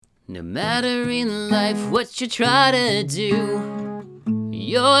No matter in life what you try to do,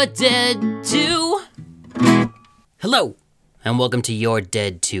 you're dead too. Hello, and welcome to You're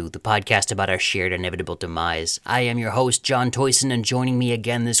Dead Too, the podcast about our shared inevitable demise. I am your host, John Toyson, and joining me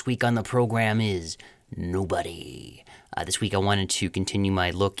again this week on the program is nobody. This week I wanted to continue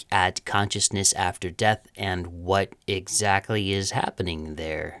my look at consciousness after death and what exactly is happening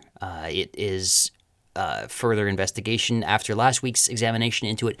there. It is further investigation after last week's examination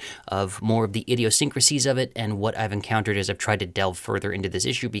into it of more of the idiosyncrasies of it and what I've encountered as I've tried to delve further into this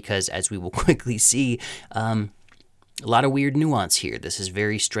issue because, as we will quickly see, a lot of weird nuance here. This is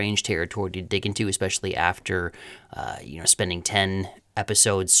very strange territory to dig into, especially after, spending 10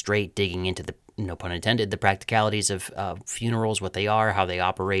 episodes straight digging into the, no pun intended, the practicalities of funerals, what they are, how they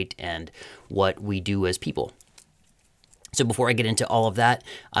operate, and what we do as people. So before I get into all of that,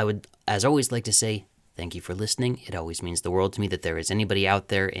 I would, as always, like to say thank you for listening. It always means the world to me that there is anybody out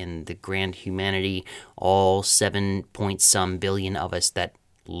there in the grand humanity, all 7-point-some billion of us, that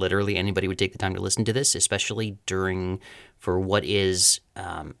literally anybody would take the time to listen to this, especially for what is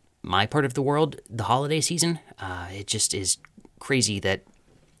my part of the world, the holiday season. It just is crazy that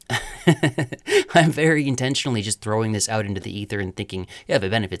I'm very intentionally just throwing this out into the ether and thinking, yeah, if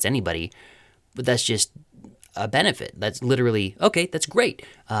it benefits anybody, but that's just a benefit. That's literally, okay, that's great.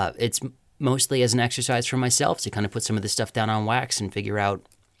 It's mostly as an exercise for myself to kind of put some of this stuff down on wax and figure out,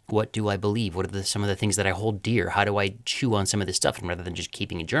 what do I believe? What are some of the things that I hold dear? How do I chew on some of this stuff? And rather than just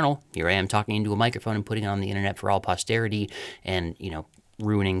keeping a journal, here I am talking into a microphone and putting it on the internet for all posterity and,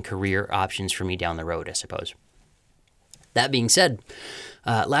 ruining career options for me down the road, I suppose. That being said,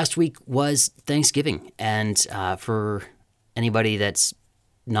 last week was Thanksgiving. And for anybody that's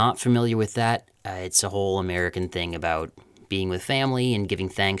not familiar with that, it's a whole American thing about being with family and giving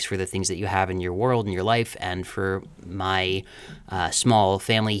thanks for the things that you have in your world and your life. And for my small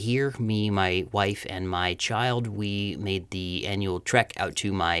family here, me, my wife, and my child, we made the annual trek out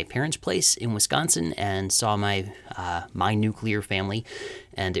to my parents' place in Wisconsin and saw my nuclear family.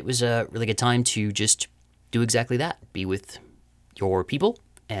 And it was a really good time to just do exactly that. Be with your people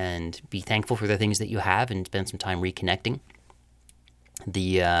and be thankful for the things that you have and spend some time reconnecting.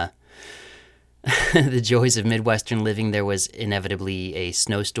 The joys of Midwestern living, there was inevitably a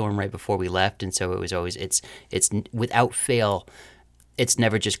snowstorm right before we left, and so it was always, it's without fail, it's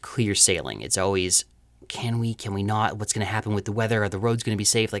never just clear sailing. It's always, can we not? What's going to happen with the weather? Are the roads going to be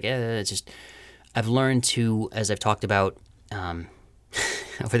safe? It's just, I've learned to, as I've talked about over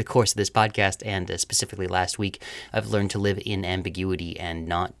the course of this podcast and specifically last week, I've learned to live in ambiguity and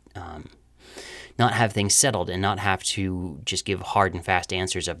not have things settled and not have to just give hard and fast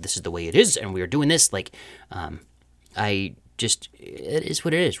answers of this is the way it is and we are doing this. It is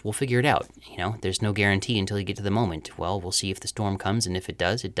what it is. We'll figure it out. There's no guarantee until you get to the moment. Well, we'll see if the storm comes, and if it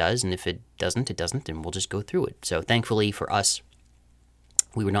does, it does. And if it doesn't, it doesn't, and we'll just go through it. So thankfully for us,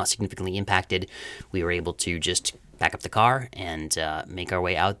 we were not significantly impacted. We were able to just back up the car and make our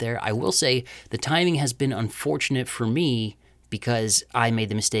way out there. I will say the timing has been unfortunate for me because I made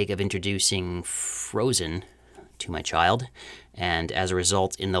the mistake of introducing Frozen to my child, and as a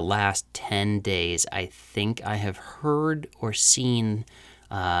result, in the last 10 days, I think I have heard or seen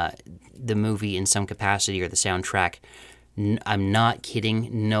the movie in some capacity or the soundtrack. I'm not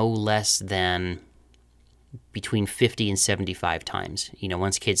kidding, no less than between 50 and 75 times.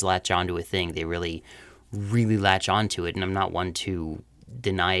 Once kids latch onto a thing, they really, really latch onto it, and I'm not one to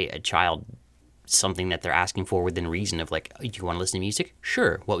deny a child something that they're asking for within reason of do you want to listen to music?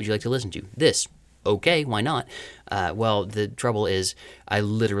 Sure. What would you like to listen to? This. Okay, why not? Well, the trouble is I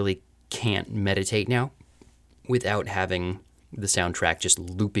literally can't meditate now without having the soundtrack just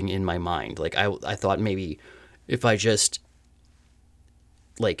looping in my mind. I thought maybe if I just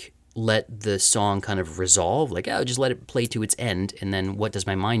let the song kind of resolve, just let it play to its end, and then what does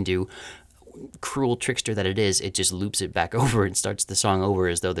my mind do? Cruel trickster that it is, it just loops it back over and starts the song over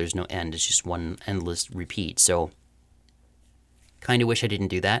as though there's no end. It's just one endless repeat. So kind of wish I didn't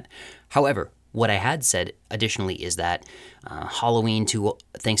do that. However, what I had said additionally is that Halloween to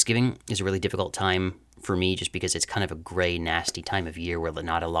Thanksgiving is a really difficult time for me just because it's kind of a gray, nasty time of year where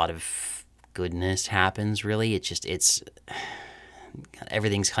not a lot of goodness happens, really. It's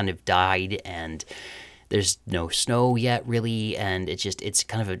everything's kind of died and there's no snow yet, really, and it's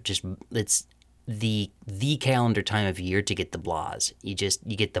the calendar time of year to get the blahs. You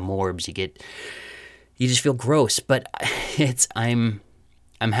get the morbs, you just feel gross. But I'm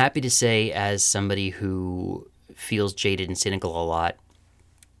happy to say, as somebody who feels jaded and cynical a lot,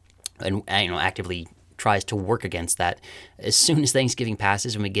 and actively tries to work against that, as soon as Thanksgiving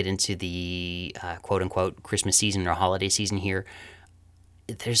passes and we get into the quote unquote Christmas season or holiday season here,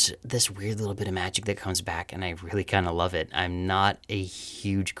 there's this weird little bit of magic that comes back, and I really kind of love it. I'm not a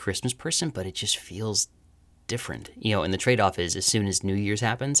huge Christmas person, but it just feels different, and the trade-off is as soon as New Year's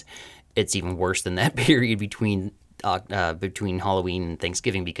happens, it's even worse than that period between Halloween and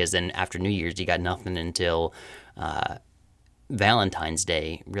Thanksgiving, because then after New Year's you got nothing until Valentine's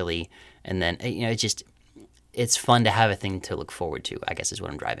Day, really. And then it's fun to have a thing to look forward to, I guess is what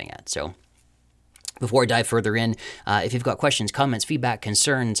I'm driving at. So before I dive further in, if you've got questions, comments, feedback,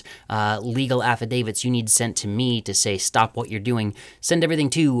 concerns, legal affidavits you need sent to me to say stop what you're doing, send everything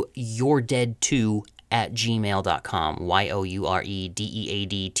to yourdead2@gmail.com,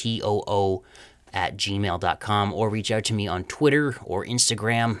 youredeadtoo@gmail.com, or reach out to me on Twitter or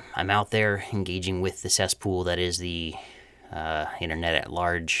Instagram. I'm out there engaging with the cesspool that is the internet at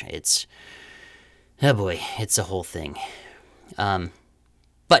large. It's a whole thing.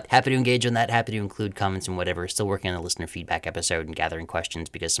 But happy to engage on that, happy to include comments and whatever. Still working on the listener feedback episode and gathering questions,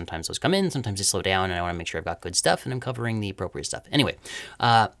 because sometimes those come in, sometimes they slow down, and I want to make sure I've got good stuff and I'm covering the appropriate stuff. Anyway,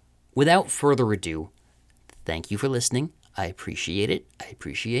 without further ado, thank you for listening. I appreciate it. I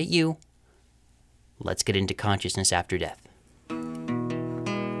appreciate you. Let's get into consciousness after death.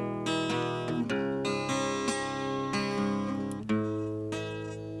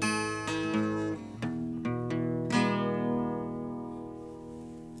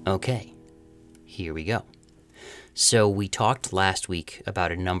 Okay, here we go. So we talked last week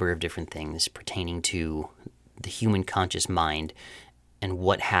about a number of different things pertaining to the human conscious mind and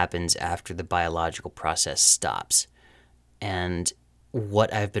what happens after the biological process stops. And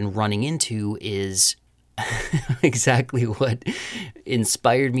what I've been running into is exactly what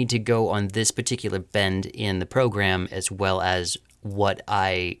inspired me to go on this particular bend in the program, as well as what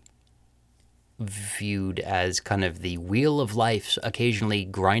I viewed as kind of the wheel of life, occasionally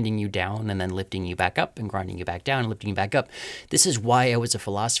grinding you down and then lifting you back up and grinding you back down and lifting you back up. This is why I was a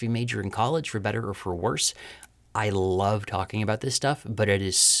philosophy major in college, for better or for worse. I love talking about this stuff, but it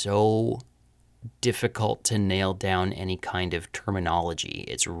is so difficult to nail down any kind of terminology.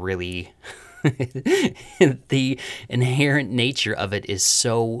 It's really the inherent nature of it is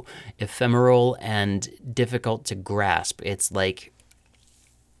so ephemeral and difficult to grasp. It's like,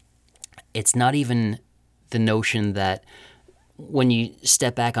 it's not even the notion that when you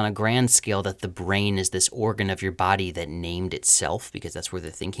step back on a grand scale, that the brain is this organ of your body that named itself, because that's where the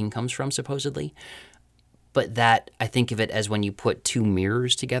thinking comes from, supposedly. But that, I think of it as when you put two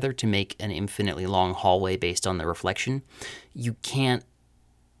mirrors together to make an infinitely long hallway based on the reflection. You can't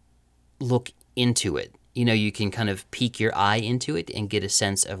look into it. You can kind of peek your eye into it and get a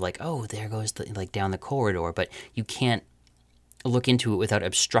sense of like, oh, there goes down the corridor, but you can't look into it without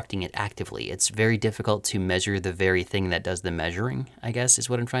obstructing it actively. It's very difficult to measure the very thing that does the measuring, I guess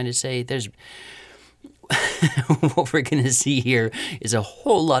is what I'm trying to say. There's what we're going to see here is a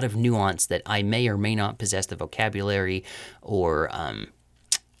whole lot of nuance that I may or may not possess the vocabulary or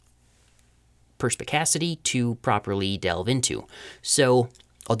perspicacity to properly delve into. So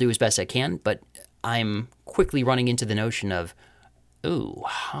I'll do as best I can, but I'm quickly running into the notion of,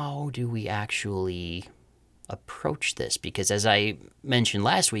 how do we actually approach this? Because as I mentioned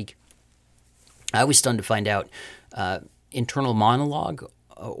last week, I was stunned to find out internal monologue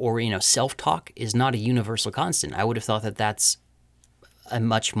or self-talk is not a universal constant. I would have thought that that's a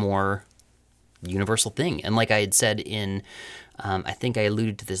much more universal thing. And like I had said in, I think I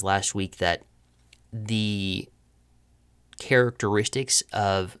alluded to this last week, that the characteristics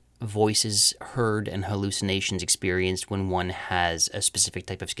of voices heard and hallucinations experienced when one has a specific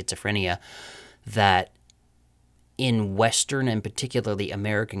type of schizophrenia, that in Western and particularly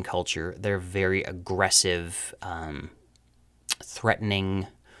American culture, they're very aggressive, threatening,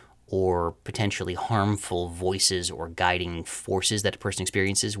 or potentially harmful voices or guiding forces that a person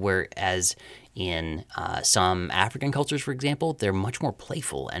experiences, whereas in some African cultures, for example, they're much more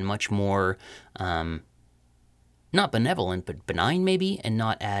playful and much more, not benevolent, but benign maybe, and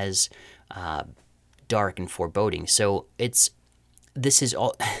not as dark and foreboding. So this is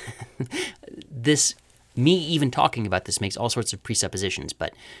all, me even talking about this makes all sorts of presuppositions,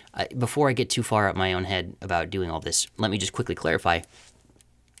 but before I get too far out my own head about doing all this, let me just quickly clarify.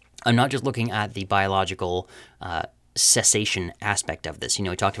 I'm not just looking at the biological cessation aspect of this.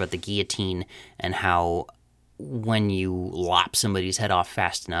 We talked about the guillotine and how when you lop somebody's head off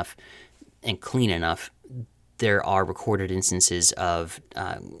fast enough and clean enough, there are recorded instances of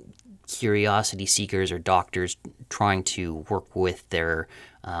curiosity seekers or doctors trying to work with their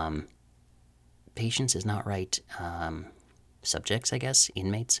patients is not right, subjects, I guess,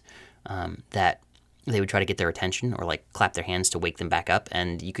 inmates, that they would try to get their attention or like clap their hands to wake them back up,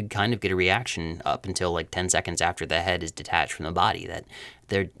 and you could kind of get a reaction up until like 10 seconds after the head is detached from the body, that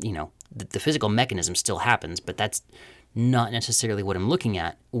they're, the physical mechanism still happens, but that's not necessarily what I'm looking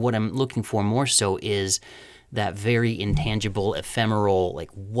at. What I'm looking for more so is that very intangible, ephemeral, like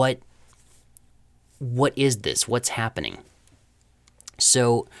what is this? What's happening?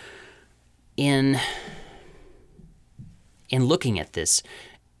 So in looking at this,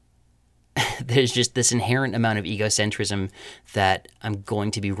 there's just this inherent amount of egocentrism that I'm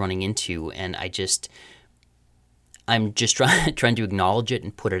going to be running into, and I'm just trying to acknowledge it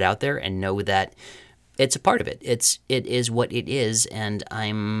and put it out there and know that it's a part of it. It is what it is, and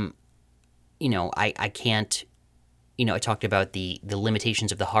I'm, I can't, I talked about the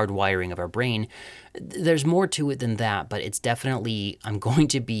limitations of the hardwiring of our brain. There's more to it than that, but it's definitely,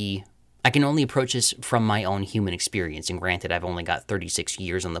 I can only approach this from my own human experience. And granted, I've only got 36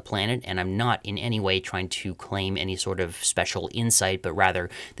 years on the planet, and I'm not in any way trying to claim any sort of special insight, but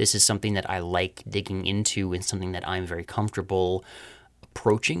rather this is something that I like digging into and something that I'm very comfortable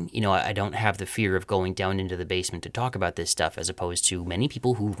approaching. I don't have the fear of going down into the basement to talk about this stuff, as opposed to many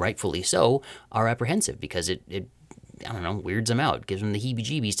people who, rightfully so, are apprehensive because it I don't know, weirds them out, gives them the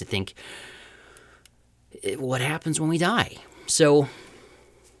heebie-jeebies to think, what happens when we die? So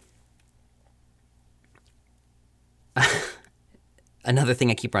another thing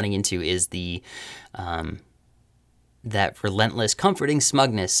I keep running into is that relentless, comforting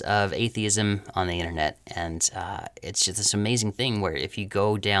smugness of atheism on the internet. And it's just this amazing thing where if you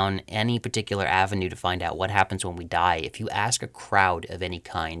go down any particular avenue to find out what happens when we die, if you ask a crowd of any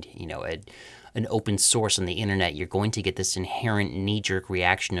kind, an open source on the internet, you're going to get this inherent knee-jerk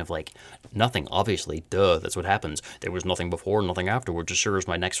reaction of like, nothing, obviously, duh, that's what happens. There was nothing before, nothing afterwards, as sure as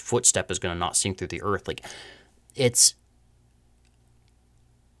my next footstep is going to not sink through the earth. Like,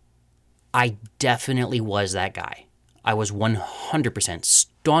 I definitely was that guy. I was 100%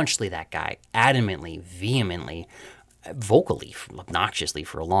 staunchly that guy, adamantly, vehemently, vocally, obnoxiously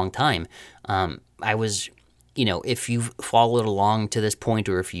for a long time. I was, if you've followed along to this point,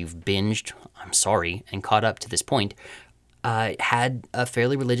 or if you've binged, I'm sorry, and caught up to this point, had a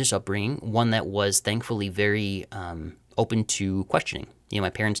fairly religious upbringing, one that was thankfully very open to questioning. My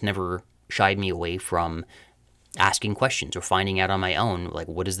parents never shied me away from asking questions or finding out on my own, like,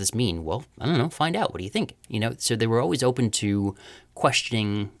 what does this mean? Well, I don't know, find out. What do you think? So they were always open to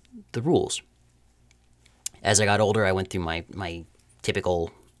questioning the rules. As I got older, I went through my typical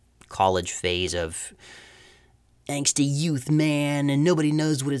college phase of angsty youth, man, and nobody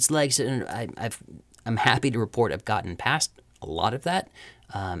knows what it's like. So I'm happy to report I've gotten past a lot of that,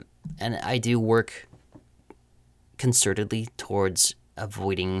 and I do work concertedly towards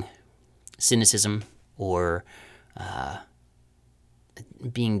avoiding cynicism or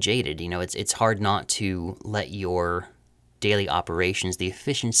being jaded. It's hard not to let your daily operations, the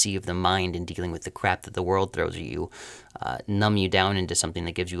efficiency of the mind in dealing with the crap that the world throws at you, numb you down into something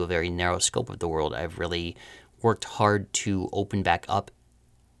that gives you a very narrow scope of the world. I've really worked hard to open back up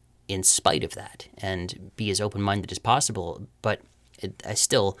in spite of that and be as open-minded as possible, but if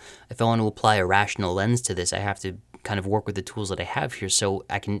I want to apply a rational lens to this, I have to kind of work with the tools that I have here. So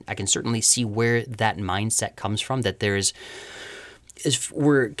I can certainly see where that mindset comes from, that there's, if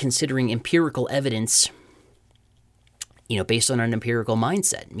we're considering empirical evidence, based on an empirical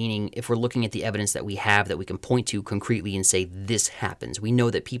mindset, meaning if we're looking at the evidence that we have that we can point to concretely and say, this happens. We know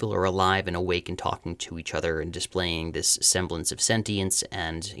that people are alive and awake and talking to each other and displaying this semblance of sentience,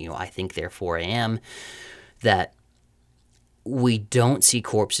 and, I think, therefore I am, that we don't see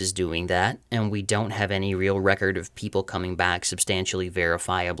corpses doing that, and we don't have any real record of people coming back substantially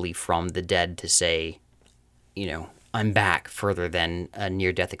verifiably from the dead to say, I'm back, further than a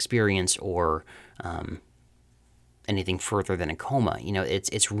near-death experience or anything further than a coma.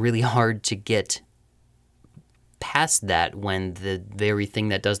 It's really hard to get past that when the very thing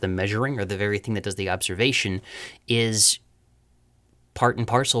that does the measuring or the very thing that does the observation is part and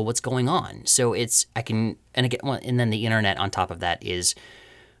parcel what's going on. So and then the internet on top of that is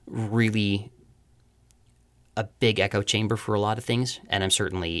really a big echo chamber for a lot of things, and I'm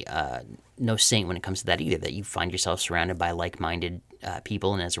certainly no saint when it comes to that either, that you find yourself surrounded by like-minded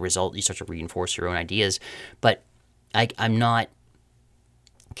people, and as a result you start to reinforce your own ideas. But I'm not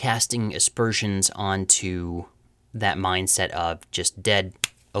casting aspersions onto that mindset of just dead,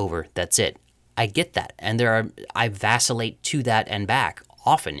 over, that's it. I get that, and I vacillate to that and back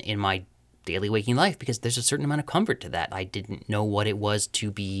often in my daily waking life because there's a certain amount of comfort to that. I didn't know what it was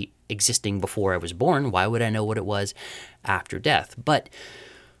to be existing before I was born. Why would I know what it was after death? But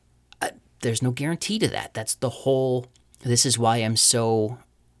there's no guarantee to that. This is why I'm so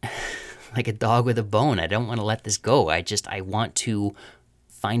like a dog with a bone. I don't want to let this go. I want to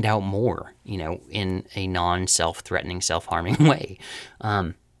find out more, in a non-self-threatening, self-harming way.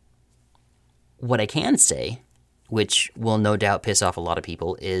 What I can say, which will no doubt piss off a lot of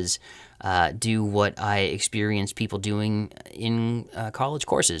people, is do what I experienced people doing in college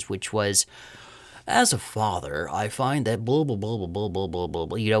courses, which was, as a father, I find that blah, blah, blah, blah, blah, blah, blah, blah,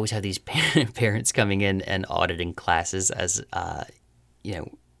 blah. You'd always have these parents coming in and auditing classes as,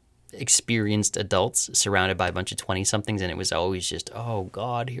 experienced adults surrounded by a bunch of 20-somethings, and it was always just, oh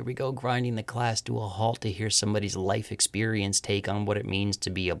God, here we go, grinding the class to a halt to hear somebody's life experience take on what it means to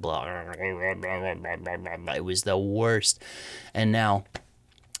be a blah. It was the worst. And now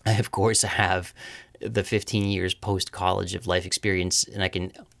I, of course, have the 15 years post-college of life experience, and I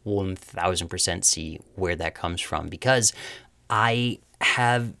can 1,000% see where that comes from, because I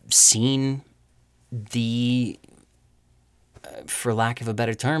have seen the, for lack of a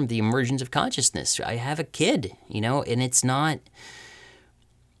better term, the emergence of consciousness. I have a kid, and it's not...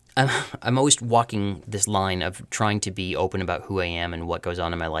 I'm always walking this line of trying to be open about who I am and what goes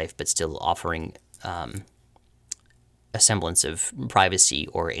on in my life, but still offering a semblance of privacy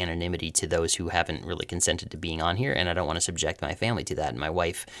or anonymity to those who haven't really consented to being on here, and I don't want to subject my family to that. And my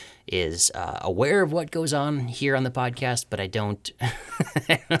wife is aware of what goes on here on the podcast, but I don't...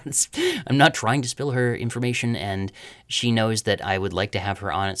 I'm not trying to spill her information, and she knows that I would like to have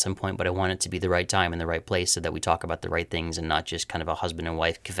her on at some point, but I want it to be the right time and the right place so that we talk about the right things and not just kind of a husband and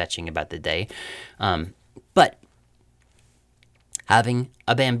wife kvetching about the day. But having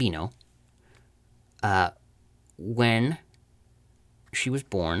a Bambino... when she was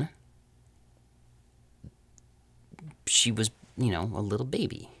born, she was, a little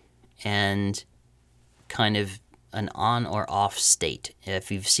baby, and kind of an on or off state. If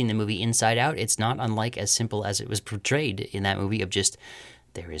you've seen the movie Inside Out, it's not unlike as simple as it was portrayed in that movie of just,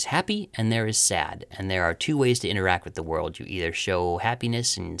 there is happy and there is sad, and there are two ways to interact with the world. You either show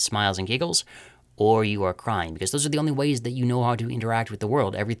happiness and smiles and giggles, or you are crying, because those are the only ways that you know how to interact with the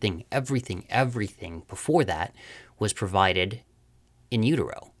world. Everything before that was provided in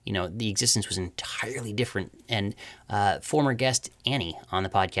utero. The existence was entirely different. And former guest Annie on the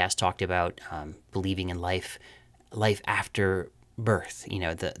podcast talked about believing in life after birth.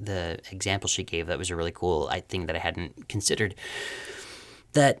 The example she gave, that was a really cool thing that I hadn't considered.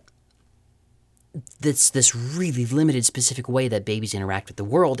 That this really limited, specific way that babies interact with the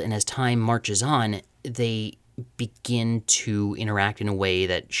world, and as time marches on, they begin to interact in a way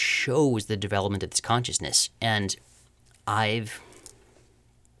that shows the development of this consciousness. And I've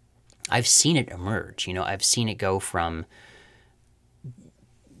seen it emerge. I've seen it go from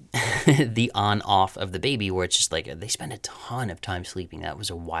the on-off of the baby, where it's just like they spend a ton of time sleeping. That was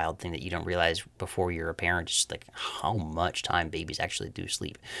a wild thing that you don't realize before you're a parent, just like how much time babies actually do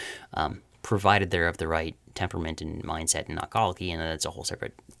sleep. Provided they're of the right temperament and mindset and not colicky, and that's a whole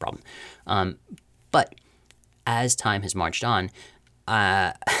separate problem. But as time has marched on,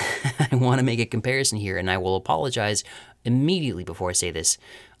 I want to make a comparison here, and I will apologize immediately before I say this.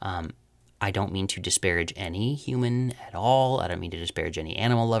 I don't mean to disparage any human at all. I don't mean to disparage any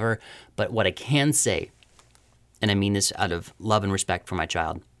animal lover. But what I can say, and I mean this out of love and respect for my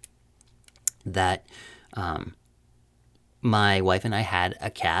child, that... my wife and I had a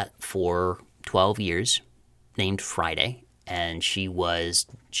cat for 12 years named Friday, and she was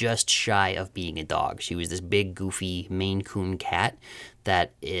just shy of being a dog. She was this big, goofy Maine Coon cat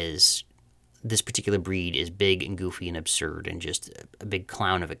that is... This particular breed is big and goofy and absurd and just a big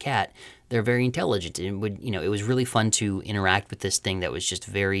clown of a cat. They're very intelligent, and it was really fun to interact with this thing that was just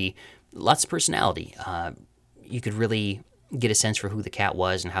lots of personality. You could really get a sense for who the cat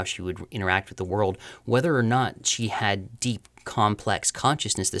was and how she would interact with the world. Whether or not she had deep, complex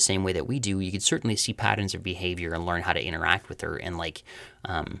consciousness the same way that we do, you could certainly see patterns of behavior and learn how to interact with her, and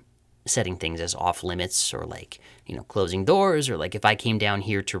setting things as off limits, or closing doors, or if I came down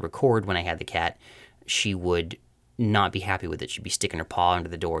here to record when I had the cat, she would not be happy with it. She'd be sticking her paw under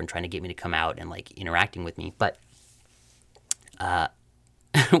the door and trying to get me to come out and interacting with me. But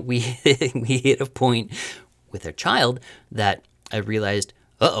we hit a point with our child that I realized,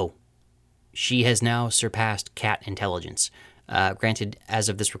 she has now surpassed cat intelligence. Granted, as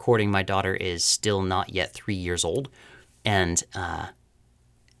of this recording, my daughter is still not yet 3 years old, and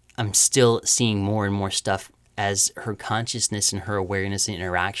I'm still seeing more and more stuff as her consciousness and her awareness and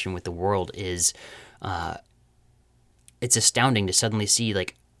interaction with the world is, it's astounding to suddenly see you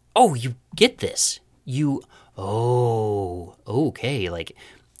get this. Okay,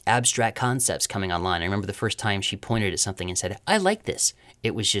 abstract concepts coming online. I remember the first time she pointed at something and said, I like this.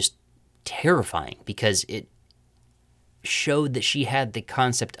 It was just terrifying, because it showed that she had the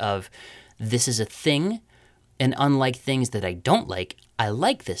concept of this is a thing, and unlike things that I don't like, I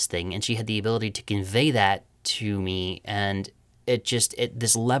like this thing. And she had the ability to convey that to me, and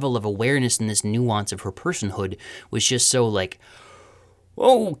this level of awareness and this nuance of her personhood was just so like,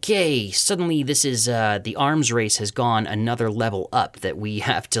 okay, suddenly this is, the arms race has gone another level up, that we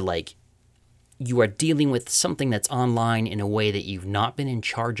have to, like, you are dealing with something that's online in a way that you've not been in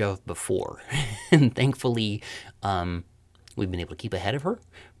charge of before. And thankfully, we've been able to keep ahead of her,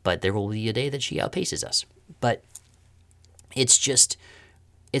 but there will be a day that she outpaces us. But it's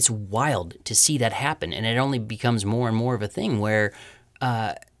wild to see that happen, and it only becomes more and more of a thing where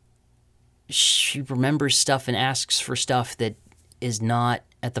she remembers stuff and asks for stuff that is not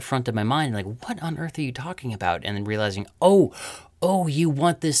at the front of my mind. Like, what on earth are you talking about? And then realizing, oh, you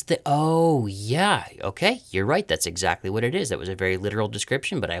want this thing? Oh, yeah, okay, you're right. That's exactly what it is. That was a very literal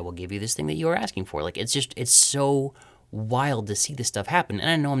description, but I will give you this thing that you are asking for. Like, it's so wild to see this stuff happen. And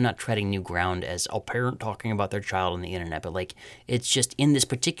I know I'm not treading new ground as a parent talking about their child on the internet, but like, it's just in this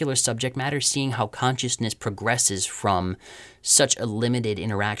particular subject matter, seeing how consciousness progresses from such a limited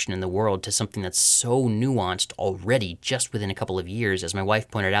interaction in the world to something that's so nuanced already just within a couple of years. As my wife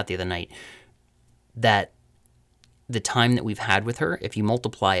pointed out the other night, that the time that we've had with her, if you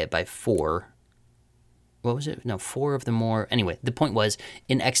multiply it by 4, what was it? No, 4 of the more. Anyway, the point was,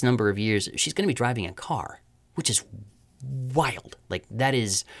 in X number of years, she's going to be driving a car, which is wild. Like, that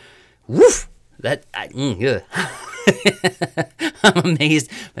is, woof. I'm amazed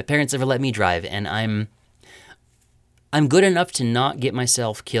my parents ever let me drive, and I'm good enough to not get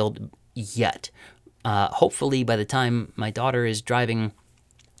myself killed yet. Hopefully, by the time my daughter is driving,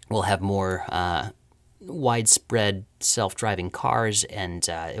 we'll have more widespread self-driving cars, and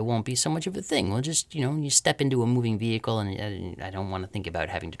it won't be so much of a thing. We'll just, you step into a moving vehicle, and I don't want to think about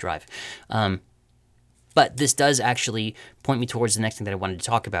having to drive. But this does actually point me towards the next thing that I wanted to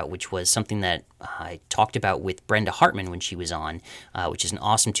talk about, which was something that I talked about with Brenda Hartman when she was on, which is an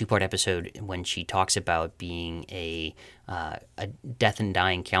awesome 2-part episode when she talks about being a death and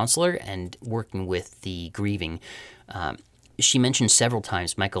dying counselor and working with the grieving. She mentioned several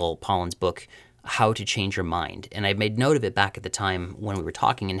times Michael Pollan's book, How to Change Your Mind. And I made note of it back at the time when we were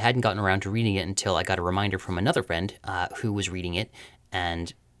talking and hadn't gotten around to reading it until I got a reminder from another friend who was reading it,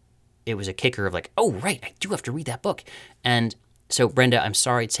 and it was a kicker of like, oh, right, I do have to read that book. And so, Brenda, I'm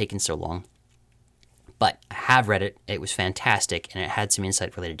sorry it's taken so long, but I have read it. It was fantastic, and it had some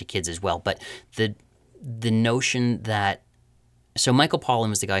insight related to kids as well. But the notion that, so Michael Pollan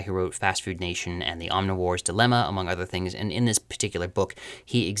was the guy who wrote Fast Food Nation and The Omnivore's Dilemma, among other things. And in this particular book,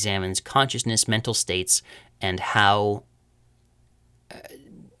 he examines consciousness, mental states, and how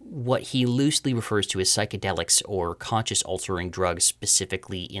what he loosely refers to as psychedelics or conscious-altering drugs,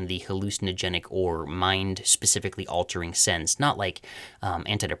 specifically in the hallucinogenic or mind-specifically altering sense. Not like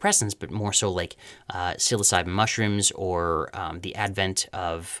antidepressants, but more so like psilocybin mushrooms, or the advent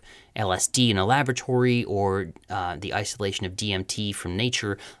of LSD in a laboratory, or the isolation of DMT from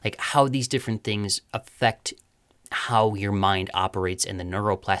nature. Like how these different things affect how your mind operates and the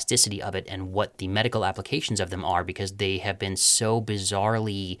neuroplasticity of it, and what the medical applications of them are, because they have been so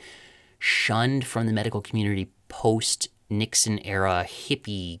bizarrely shunned from the medical community post-Nixon era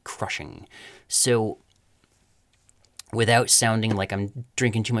hippie crushing. So without sounding like I'm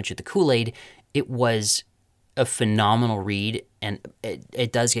drinking too much of the Kool-Aid, it was a phenomenal read, and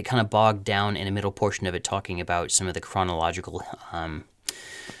it does get kind of bogged down in the middle portion of it, talking about some of the chronological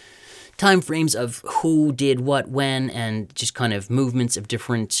time frames of who did what when, and just kind of movements of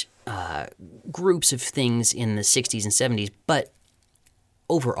different groups of things in the 60s and 70s. But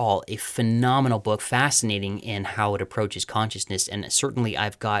overall, a phenomenal book, fascinating in how it approaches consciousness. And certainly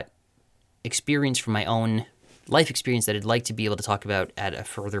I've got experience from my own life experience that I'd like to be able to talk about at a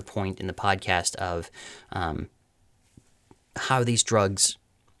further point in the podcast, of how these drugs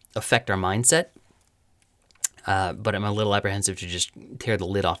affect our mindset. But I'm a little apprehensive to just tear the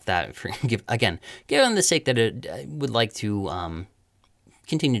lid off that. Given the sake that I would like to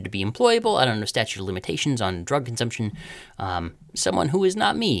continue to be employable. I don't know, statute of limitations on drug consumption. Someone who is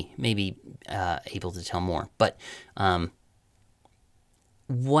not me may be able to tell more. But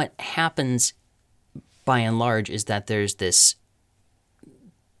what happens by and large is that there's this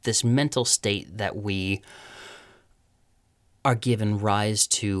mental state that we are given rise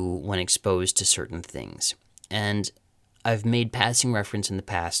to when exposed to certain things. And I've made passing reference in the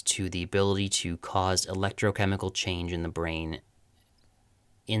past to the ability to cause electrochemical change in the brain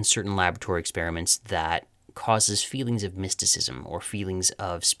in certain laboratory experiments that causes feelings of mysticism or feelings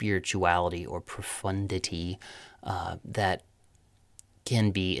of spirituality or profundity that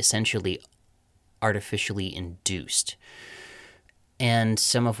can be essentially artificially induced. And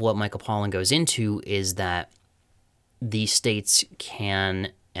some of what Michael Pollan goes into is that these states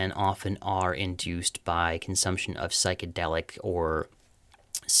can and often are induced by consumption of psychedelic or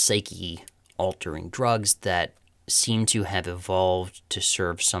psyche-altering drugs that seem to have evolved to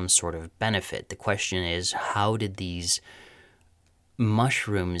serve some sort of benefit. The question is, how did these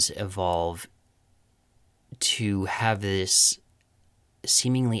mushrooms evolve to have this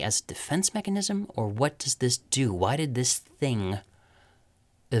seemingly as a defense mechanism, or what does this do? Why did this thing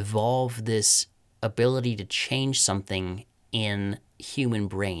evolve this ability to change something in human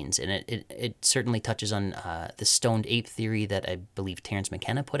brains? And it certainly touches on the stoned ape theory that I believe Terence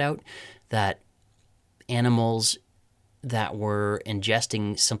McKenna put out, that animals that were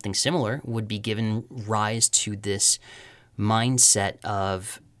ingesting something similar would be given rise to this mindset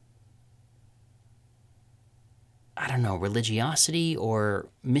of, I don't know, religiosity or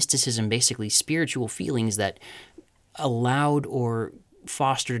mysticism, basically spiritual feelings that allowed or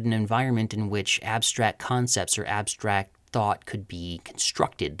fostered an environment in which abstract concepts or abstract thought could be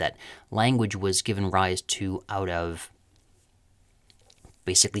constructed, that language was given rise to out of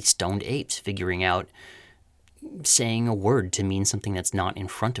basically stoned apes figuring out saying a word to mean something that's not in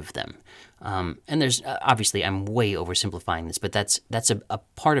front of them. And there's obviously, I'm way oversimplifying this, but that's a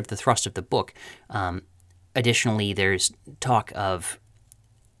part of the thrust of the book. Additionally, there's talk of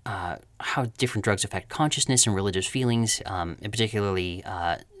how different drugs affect consciousness and religious feelings, and particularly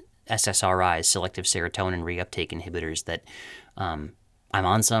SSRIs, selective serotonin reuptake inhibitors, that I'm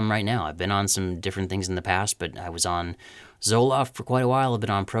on some right now. I've been on some different things in the past, but I was on Zoloft for quite a while. I've been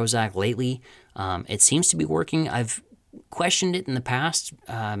on Prozac lately. It seems to be working. I've questioned it in the past.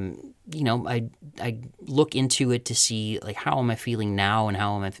 I look into it to see, like, how am I feeling now and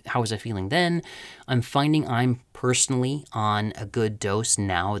how was I feeling then. I'm finding I'm personally on a good dose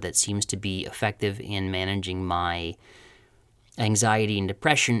now that seems to be effective in managing my anxiety and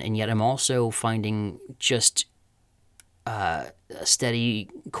depression, and yet I'm also finding just a steady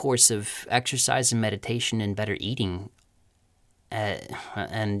course of exercise and meditation and better eating,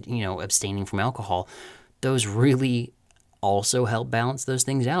 and abstaining from alcohol. Those really also help balance those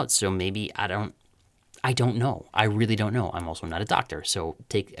things out. So maybe I don't know. I really don't know. I'm also not a doctor, so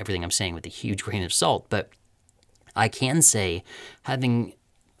take everything I'm saying with a huge grain of salt. But I can say, having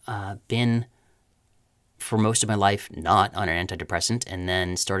been for most of my life not on an antidepressant, and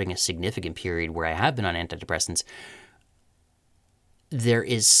then starting a significant period where I have been on antidepressants, there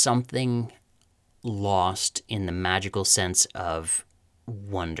is something lost in the magical sense of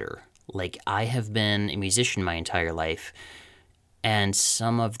wonder. Like, I have been a musician my entire life, and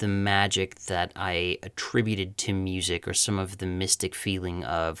some of the magic that I attributed to music, or some of the mystic feeling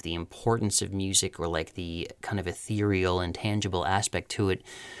of the importance of music, or like the kind of ethereal, intangible aspect to it,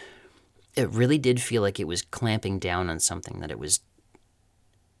 it really did feel like it was clamping down on something, that it was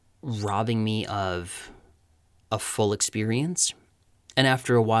robbing me of a full experience. And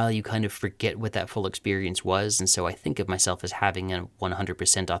after a while, you kind of forget what that full experience was. And so I think of myself as having a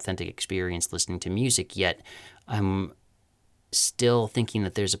 100% authentic experience listening to music, yet I'm still thinking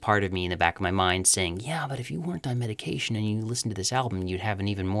that there's a part of me in the back of my mind saying, yeah, but if you weren't on medication and you listened to this album, you'd have an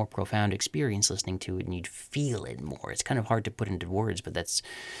even more profound experience listening to it, and you'd feel it more. It's kind of hard to put into words, but that's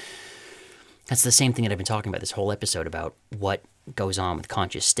the same thing that I've been talking about this whole episode, about what goes on with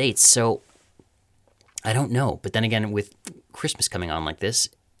conscious states. So I don't know. But then again, with Christmas coming on like this,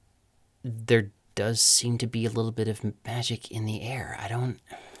 there does seem to be a little bit of magic in the air. I don't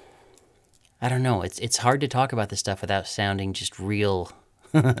know. It's hard to talk about this stuff without sounding just real,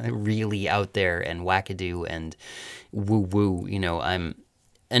 really out there and wackadoo and woo-woo. And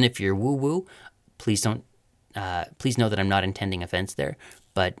if you're woo-woo, please know that I'm not intending offense there.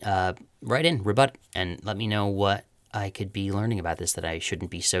 But write in, rebut, and let me know what I could be learning about this that I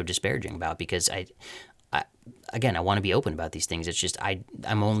shouldn't be so disparaging about, because I want to be open about these things. It's just I'm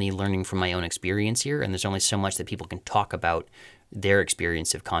only learning from my own experience here, and there's only so much that people can talk about their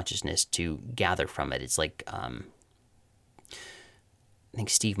experience of consciousness to gather from it. It's like, I think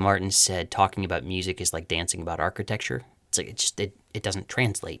Steve Martin said, talking about music is like dancing about architecture. It's like it doesn't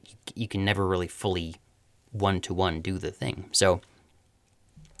translate. You can never really fully one-to-one do the thing. So,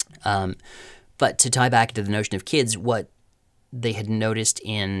 but to tie back into the notion of kids, what they had noticed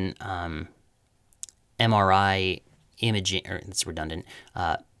in MRI imaging, or it's redundant,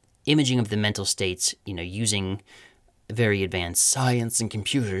 imaging of the mental states, using very advanced science and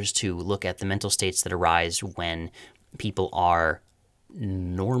computers to look at the mental states that arise when people are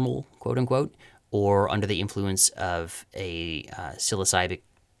normal, quote unquote, or under the influence of a psilocybic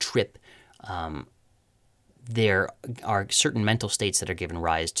trip. There are certain mental states that are given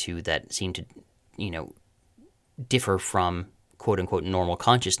rise to that seem to, differ from quote-unquote normal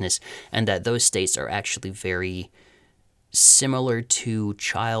consciousness, and that those states are actually very similar to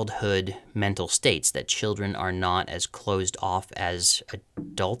childhood mental states, that children are not as closed off as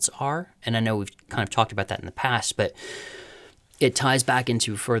adults are. And I know we've kind of talked about that in the past, but it ties back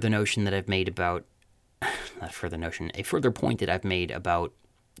into a further notion that I've made about, a further point that I've made about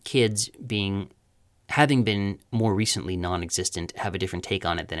kids having been more recently non-existent, have a different take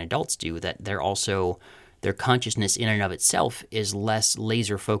on it than adults do, that their consciousness in and of itself is less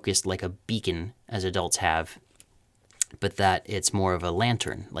laser focused like a beacon as adults have, but that it's more of a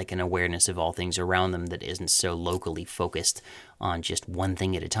lantern, like an awareness of all things around them that isn't so locally focused on just one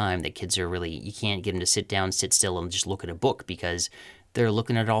thing at a time. That kids are really, you can't get them to sit down, sit still, and just look at a book, because they're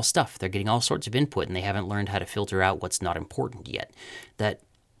looking at all stuff. They're getting all sorts of input, and they haven't learned how to filter out what's not important yet.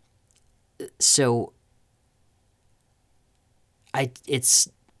 It's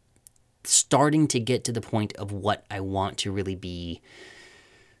starting to get to the point of what I want to really be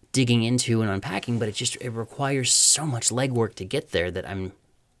digging into and unpacking, but it requires so much legwork to get there that I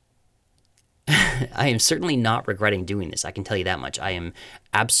am certainly not regretting doing this. I can tell you that much. I am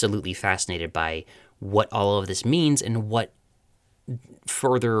absolutely fascinated by what all of this means and what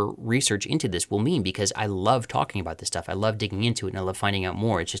further research into this will mean, because I love talking about this stuff. I love digging into it, and I love finding out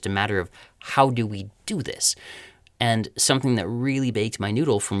more. It's just a matter of, how do we do this? And something that really baked my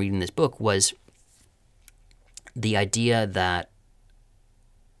noodle from reading this book was the idea that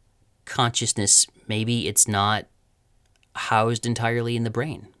consciousness, maybe it's not housed entirely in the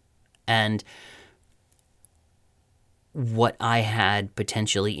brain. And what I had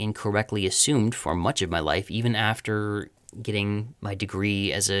potentially incorrectly assumed for much of my life, even after getting my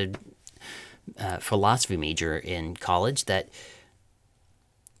degree as a philosophy major in college, that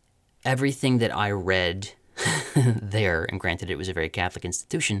everything that I read there, and granted it was a very Catholic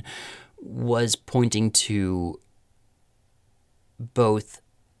institution, was pointing to both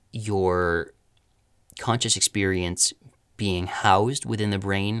your conscious experience being housed within the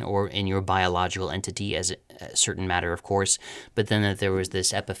brain or in your biological entity as a certain matter, of course, but then that there was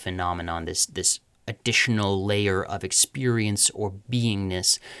this epiphenomenon, this additional layer of experience or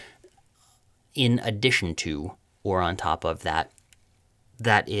beingness in addition to or on top of that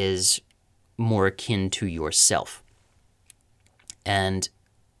is more akin to yourself. And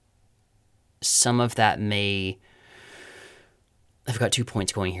some of that I've got 2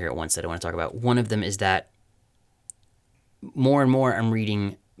 points going here at once that I want to talk about. One of them is that more and more I'm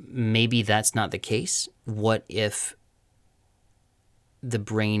reading, maybe that's not the case. What if the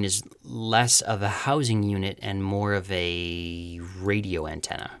brain is less of a housing unit and more of a radio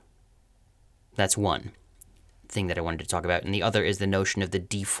antenna? That's one thing that I wanted to talk about. And the other is the notion of the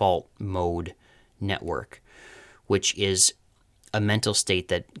default mode network, which is a mental state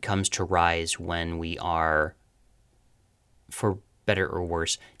that comes to rise when we are, for better or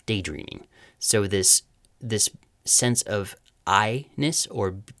worse, daydreaming. So this sense of I-ness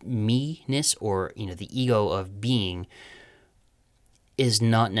or me-ness, or the ego of being, is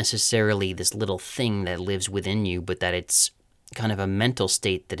not necessarily this little thing that lives within you, but that it's kind of a mental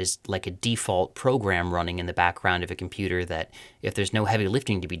state that is like a default program running in the background of a computer, that if there's no heavy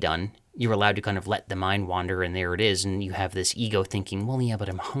lifting to be done, you're allowed to kind of let the mind wander, and there it is, and you have this ego thinking, well, yeah, but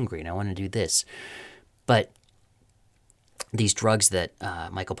I'm hungry and I want to do this. But these drugs that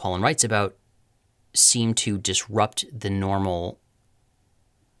Michael Pollan writes about seem to disrupt the normal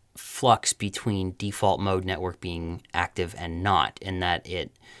flux between default mode network being active and not, and that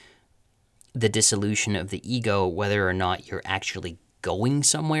the dissolution of the ego, whether or not you're actually going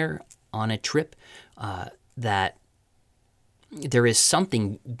somewhere on a trip, that there is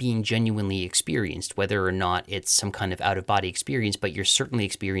something being genuinely experienced, whether or not it's some kind of out-of-body experience, but you're certainly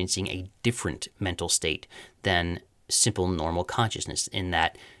experiencing a different mental state than simple normal consciousness, in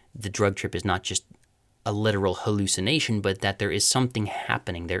that the drug trip is not just a literal hallucination, but that there is something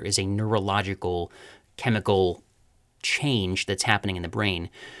happening. There is a neurological, chemical change that's happening in the brain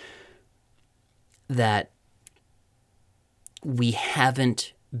that we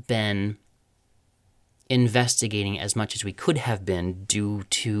haven't been investigating as much as we could have been, due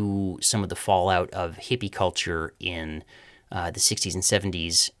to some of the fallout of hippie culture in the 60s and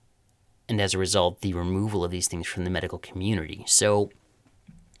 70s, and as a result, the removal of these things from the medical community. So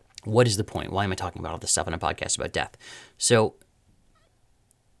what is the point? Why am I talking about all this stuff on a podcast about death? So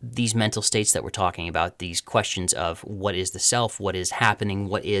these mental states that we're talking about, these questions of what is the self, what is happening,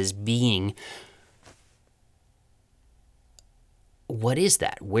 what is being, what is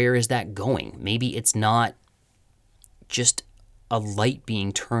that? Where is that going? Maybe it's not just a light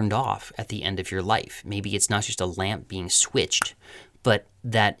being turned off at the end of your life. Maybe it's not just a lamp being switched, but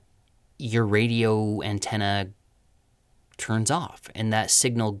that your radio antenna turns off and that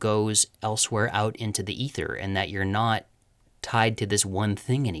signal goes elsewhere out into the ether, and that you're not tied to this one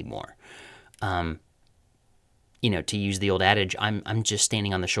thing anymore. To use the old adage, I'm just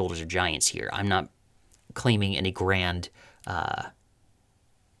standing on the shoulders of giants here. I'm not claiming any grand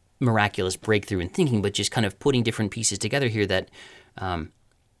miraculous breakthrough in thinking, but just kind of putting different pieces together here that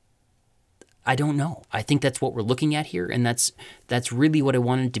I don't know. I think that's what we're looking at here, and that's really what I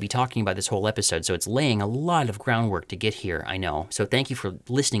wanted to be talking about this whole episode. So it's laying a lot of groundwork to get here, I know. So thank you for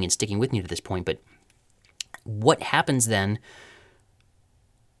listening and sticking with me to this point. But what happens then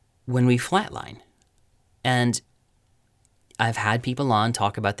when we flatline? And I've had people on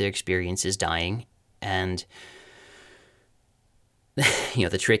talk about their experiences dying, and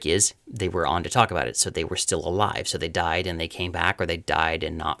the trick is they were on to talk about it, so they were still alive. So they died and they came back, or they died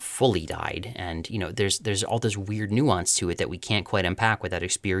and not fully died. And there's all this weird nuance to it that we can't quite unpack without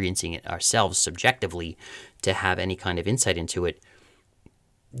experiencing it ourselves subjectively to have any kind of insight into it.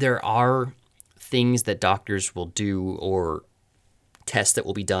 There are things that doctors will do, or tests that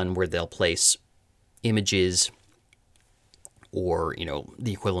will be done, where they'll place images or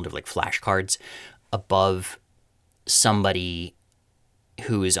the equivalent of like flashcards above somebody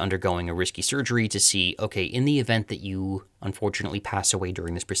who is undergoing a risky surgery to see, okay, in the event that you unfortunately pass away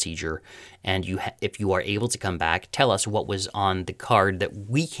during this procedure, and if you are able to come back, tell us what was on the card that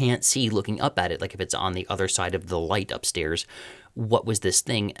we can't see looking up at it, like if it's on the other side of the light upstairs, what was this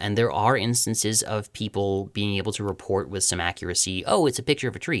thing? And there are instances of people being able to report with some accuracy, oh, it's a picture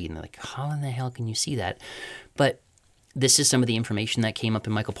of a tree. And they're like, how in the hell can you see that? But this is some of the information that came up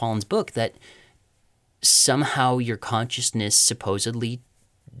in Michael Pollan's book, that somehow your consciousness supposedly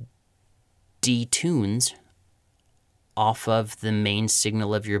detunes off of the main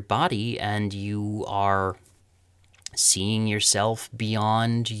signal of your body, and you are seeing yourself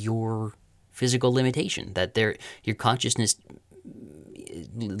beyond your physical limitation, that your consciousness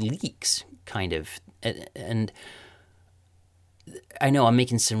leaks, kind of. And I know I'm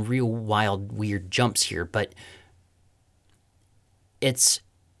making some real wild, weird jumps here, but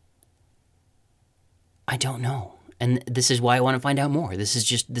I don't know. And this is why I want to find out more. This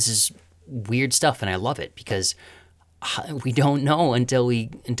is weird stuff, and I love it, because we don't know until we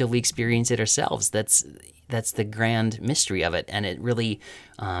experience it ourselves. That's the grand mystery of it. And it really,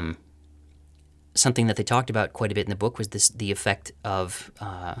 something that they talked about quite a bit in the book was the effect of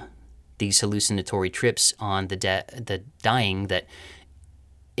these hallucinatory trips on the dying, that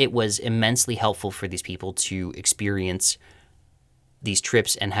it was immensely helpful for these people to experience these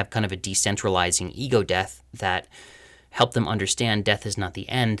trips and have kind of a decentralizing ego death that helped them understand death is not the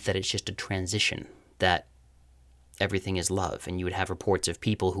end, that it's just a transition, that everything is love. And you would have reports of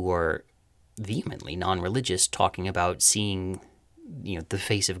people who are vehemently non-religious talking about seeing the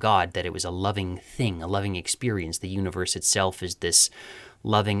face of God, that it was a loving thing, a loving experience. The universe itself is this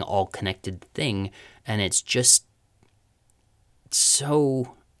loving, all-connected thing, and it's just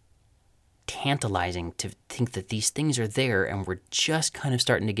so tantalizing to think that these things are there, and we're just kind of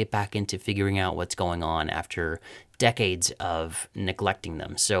starting to get back into figuring out what's going on after decades of neglecting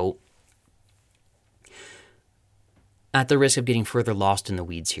them. So, at the risk of getting further lost in the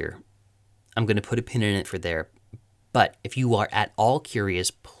weeds here, I'm going to put a pin in it for there. But if you are at all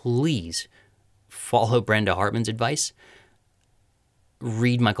curious, please follow Brenda Hartman's advice.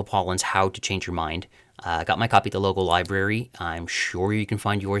 Read Michael Pollan's How to Change Your Mind. I got my copy at the local library. I'm sure you can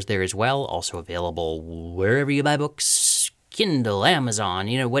find yours there as well. Also available wherever you buy books, Kindle, Amazon,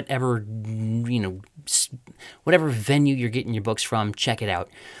 whatever venue you're getting your books from, check it out.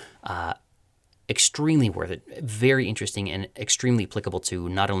 Extremely worth it. Very interesting and extremely applicable to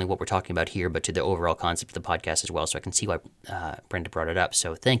not only what we're talking about here, but to the overall concept of the podcast as well. So I can see why Brenda brought it up.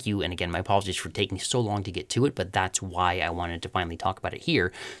 So thank you. And again, my apologies for taking so long to get to it, but that's why I wanted to finally talk about it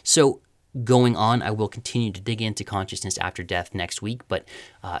here. So going on, I will continue to dig into consciousness after death next week, but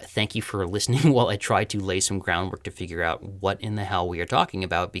thank you for listening while I try to lay some groundwork to figure out what in the hell we are talking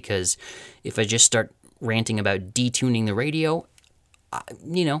about, because if I just start ranting about detuning the radio,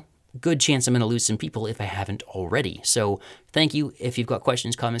 good chance I'm going to lose some people if I haven't already. So thank you. If you've got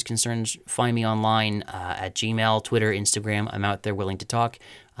questions, comments, concerns, find me online at Gmail, Twitter, Instagram. I'm out there willing to talk.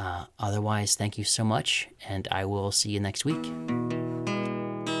 Otherwise, thank you so much, and I will see you next week.